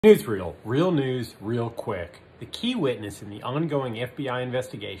Newsreel, real news, real quick. The key witness in the ongoing FBI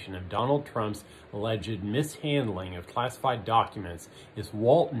investigation of Donald Trump's alleged mishandling of classified documents is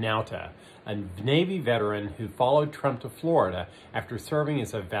Walt Nauta, a Navy veteran who followed Trump to Florida after serving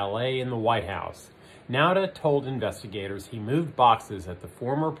as a valet in the White House. Nauta told investigators he moved boxes at the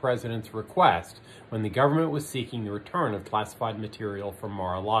former president's request when the government was seeking the return of classified material from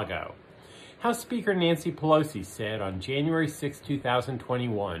Mar-A-Lago. House Speaker Nancy Pelosi said on January 6,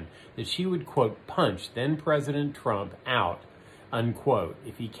 2021, that she would, quote, punch then-President Trump out, unquote,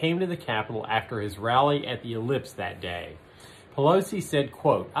 if he came to the Capitol after his rally at the Ellipse that day. Pelosi said,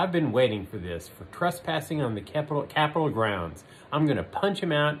 quote, I've been waiting for this, for trespassing on the Capitol grounds. I'm going to punch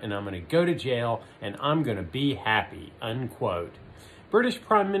him out, and I'm going to go to jail, and I'm going to be happy, unquote. British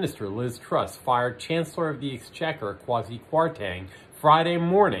Prime Minister Liz Truss fired Chancellor of the Exchequer Kwasi Kwarteng Friday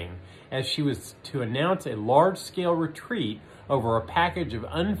morning as she was to announce a large-scale retreat over a package of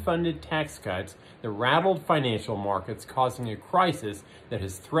unfunded tax cuts that rattled financial markets, causing a crisis that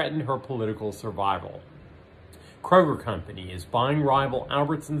has threatened her political survival. Kroger Company is buying rival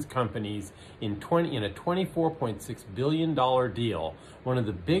Albertsons companies in a $24.6 billion deal, one of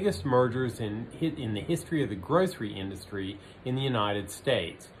the biggest mergers in the history of the grocery industry in the United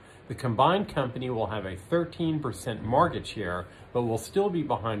States. The combined company will have a 13% market share, but will still be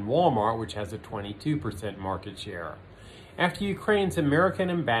behind Walmart, which has a 22% market share. After Ukraine's American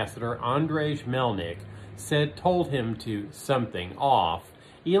ambassador Andrzej Melnik told him to something off,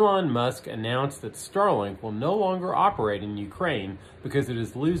 Elon Musk announced that Starlink will no longer operate in Ukraine because it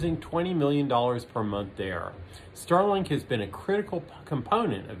is losing $20 million per month there. Starlink has been a critical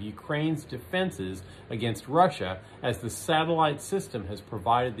component of Ukraine's defenses against Russia, as the satellite system has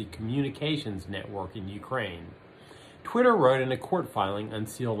provided the communications network in Ukraine. Twitter wrote in a court filing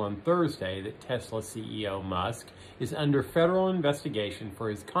unsealed on Thursday that Tesla CEO Musk is under federal investigation for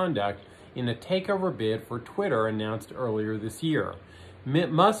his conduct in a takeover bid for Twitter announced earlier this year.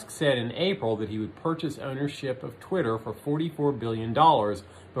 Musk said in April that he would purchase ownership of Twitter for $44 billion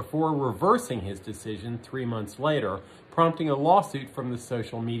before reversing his decision 3 months later, prompting a lawsuit from the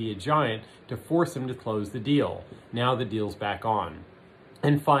social media giant to force him to close the deal. Now the deal's back on.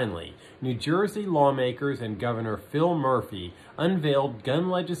 And finally, New Jersey lawmakers and Governor Phil Murphy unveiled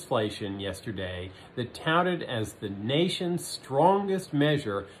gun legislation yesterday that touted as the nation's strongest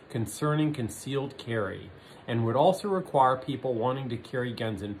measure concerning concealed carry, and would also require people wanting to carry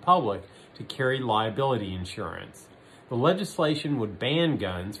guns in public to carry liability insurance. The legislation would ban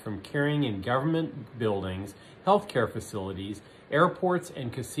guns from carrying in government buildings, healthcare facilities, airports,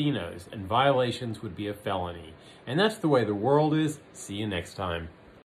 and casinos, and violations would be a felony. And that's the way the world is. See you next time.